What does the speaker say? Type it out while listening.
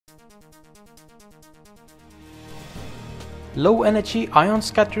Low-energy ion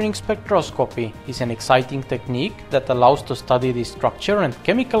scattering spectroscopy is an exciting technique that allows to study the structure and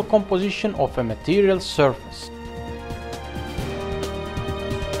chemical composition of a material's surface.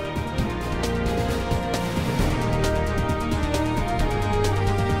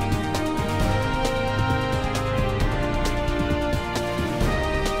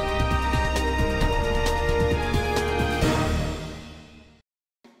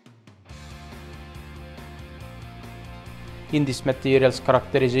 In this material's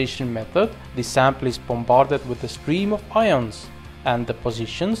characterization method, the sample is bombarded with a stream of ions, and the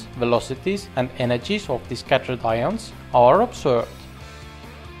positions, velocities and energies of the scattered ions are observed.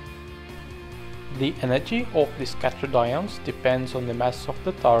 The energy of the scattered ions depends on the mass of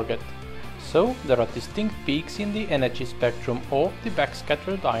the target, so there are distinct peaks in the energy spectrum of the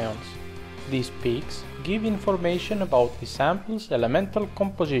backscattered ions. These peaks give information about the sample's elemental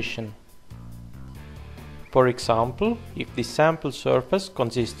composition. For example, if the sample surface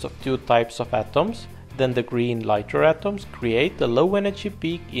consists of two types of atoms, then the green lighter atoms create a low energy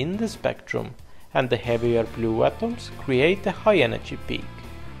peak in the spectrum, and the heavier blue atoms create a high energy peak.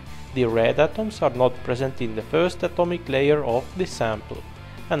 The red atoms are not present in the first atomic layer of the sample,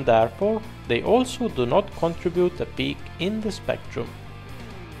 and therefore they also do not contribute a peak in the spectrum.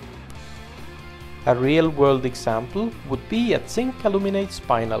 A real-world example would be at zinc aluminate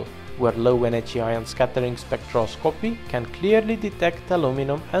spinel, where low-energy ion scattering spectroscopy can clearly detect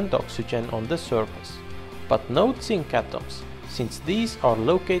aluminum and oxygen on the surface, but no zinc atoms, since these are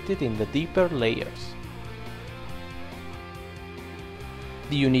located in the deeper layers.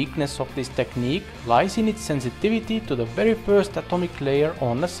 The uniqueness of this technique lies in its sensitivity to the very first atomic layer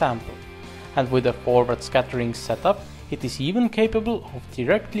on a sample, and with a forward scattering setup, it is even capable of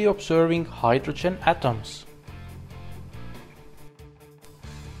directly observing hydrogen atoms.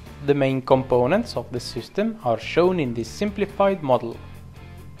 The main components of the system are shown in this simplified model.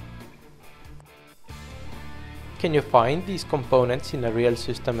 Can you find these components in a real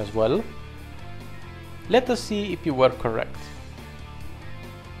system as well? Let us see if you were correct.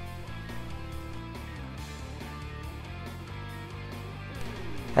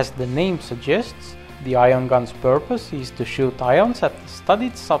 As the name suggests, the ion gun's purpose is to shoot ions at the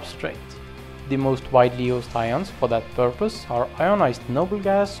studied substrate. The most widely used ions for that purpose are ionized noble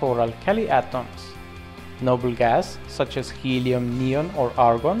gas or alkali atoms. Noble gas, such as helium, neon or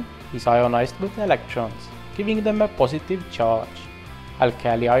argon, is ionized with electrons, giving them a positive charge.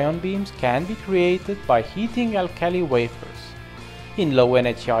 Alkali ion beams can be created by heating alkali wafers. In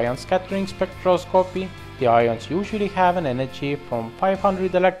low-energy ion scattering spectroscopy, the ions usually have an energy from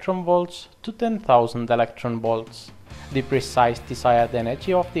 500 electron volts to 10,000 electron volts. The precise desired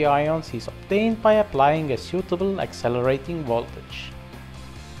energy of the ions is obtained by applying a suitable accelerating voltage.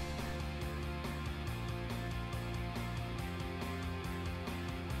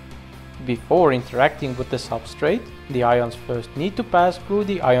 Before interacting with the substrate, the ions first need to pass through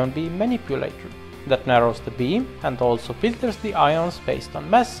the ion beam manipulator that narrows the beam and also filters the ions based on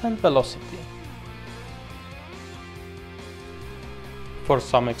mass and velocity. For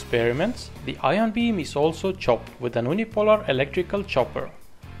some experiments, the ion beam is also chopped with an unipolar electrical chopper,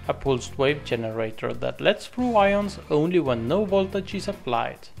 a pulsed wave generator that lets through ions only when no voltage is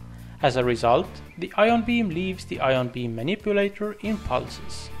applied. As a result, the ion beam leaves the ion beam manipulator in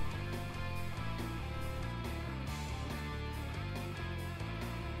pulses.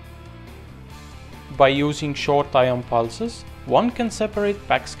 By using short ion pulses, one can separate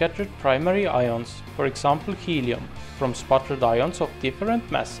backscattered primary ions, for example helium, from sputtered ions of different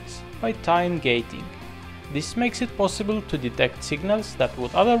masses by time gating. This makes it possible to detect signals that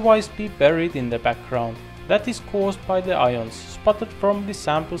would otherwise be buried in the background, that is caused by the ions sputtered from the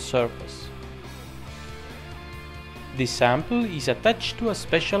sample surface. The sample is attached to a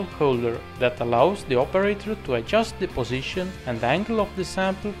special holder that allows the operator to adjust the position and angle of the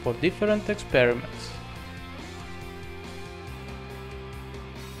sample for different experiments.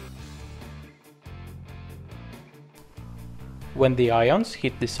 When the ions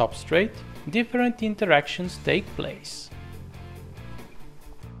hit the substrate, different interactions take place.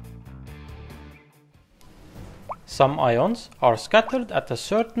 Some ions are scattered at a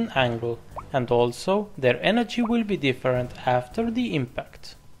certain angle, and also their energy will be different after the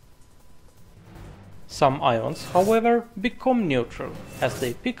impact. Some ions, however, become neutral as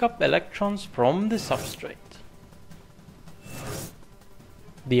they pick up electrons from the substrate.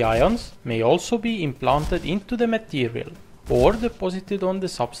 The ions may also be implanted into the material or deposited on the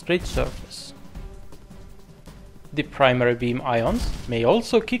substrate surface. The primary beam ions may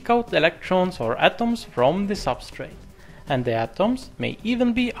also kick out electrons or atoms from the substrate, and the atoms may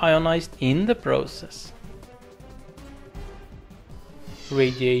even be ionized in the process.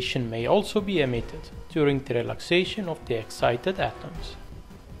 Radiation may also be emitted during the relaxation of the excited atoms.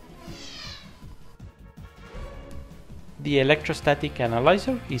 The electrostatic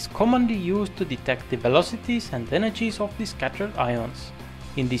analyzer is commonly used to detect the velocities and energies of the scattered ions.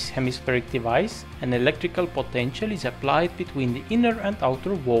 In this hemispheric device, an electrical potential is applied between the inner and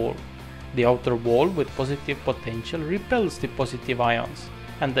outer wall. The outer wall with positive potential repels the positive ions,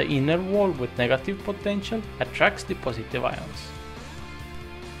 and the inner wall with negative potential attracts the positive ions.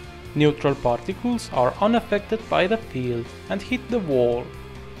 Neutral particles are unaffected by the field and hit the wall,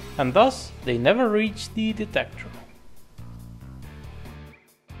 and thus they never reach the detector.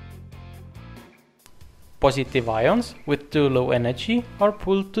 Positive ions with too low energy are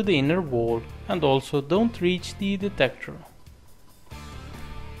pulled to the inner wall and also don't reach the detector.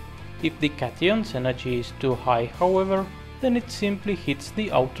 If the cation's energy is too high, however, then it simply hits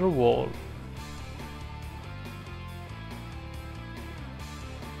the outer wall.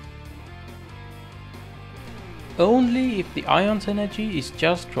 Only if the ion's energy is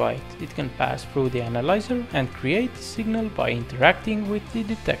just right, it can pass through the analyzer and create a signal by interacting with the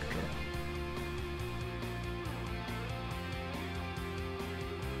detector.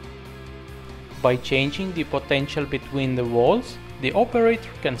 By changing the potential between the walls, the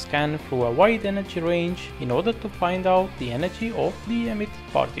operator can scan through a wide energy range in order to find out the energy of the emitted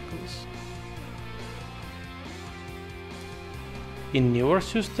particles. In newer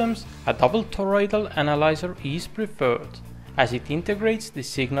systems, a double toroidal analyzer is preferred, as it integrates the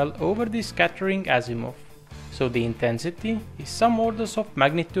signal over the scattering azimuth, so the intensity is some orders of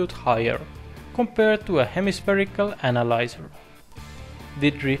magnitude higher compared to a hemispherical analyzer.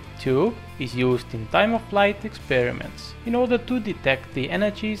 The drift tube is used in time-of-flight experiments in order to detect the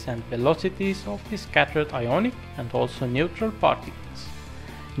energies and velocities of the scattered ionic and also neutral particles.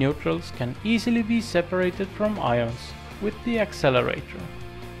 Neutrals can easily be separated from ions with the accelerator.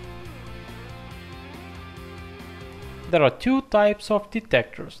 There are two types of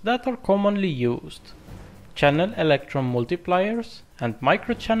detectors that are commonly used: channel electron multipliers and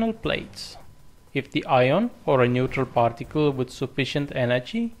microchannel plates. If the ion or a neutral particle with sufficient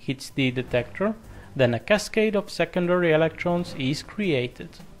energy hits the detector, then a cascade of secondary electrons is created,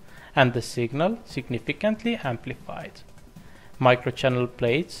 and the signal significantly amplified. Microchannel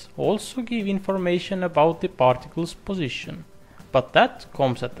plates also give information about the particle's position, but that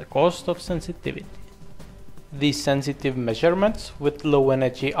comes at the cost of sensitivity. These sensitive measurements with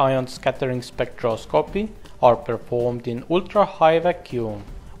low-energy ion scattering spectroscopy are performed in ultra-high vacuum,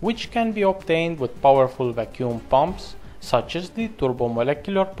 which can be obtained with powerful vacuum pumps such as the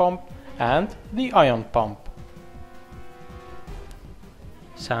turbomolecular pump and the ion pump.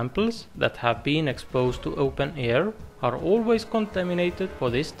 Samples that have been exposed to open air are always contaminated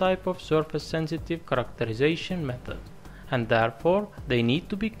for this type of surface-sensitive characterization method, and therefore they need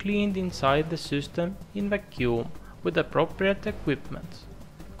to be cleaned inside the system in vacuum with appropriate equipment.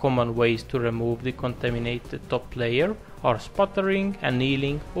 Common ways to remove the contaminated top layer are sputtering,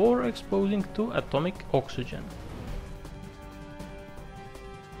 annealing, or exposing to atomic oxygen.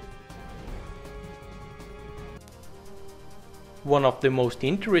 One of the most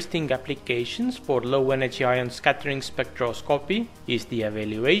interesting applications for low-energy ion scattering spectroscopy is the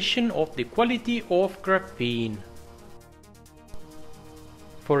evaluation of the quality of graphene.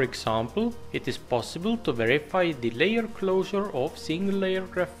 For example, it is possible to verify the layer closure of single-layer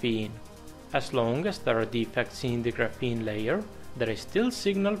graphene. As long as there are defects in the graphene layer, there is still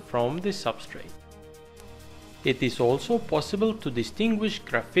signal from the substrate. It is also possible to distinguish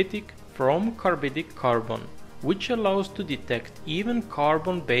graphitic from carbidic carbon, which allows to detect even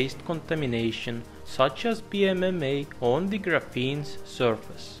carbon-based contamination such as PMMA on the graphene's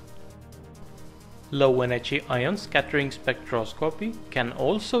surface. Low-energy ion scattering spectroscopy can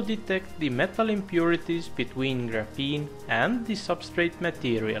also detect the metal impurities between graphene and the substrate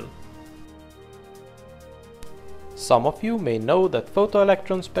material. Some of you may know that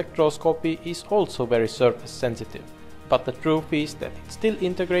photoelectron spectroscopy is also very surface sensitive, but the truth is that it still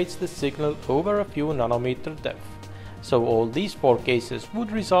integrates the signal over a few nanometer depth, so all these four cases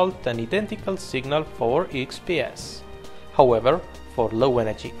would result in an identical signal for XPS. However, for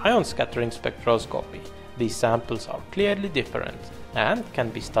low-energy ion scattering spectroscopy, these samples are clearly different and can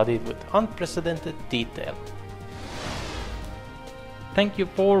be studied with unprecedented detail. Thank you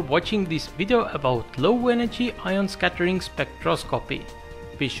for watching this video about low-energy ion scattering spectroscopy.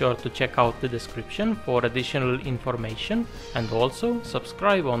 Be sure to check out the description for additional information and also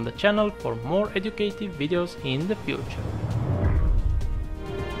subscribe on the channel for more educative videos in the future.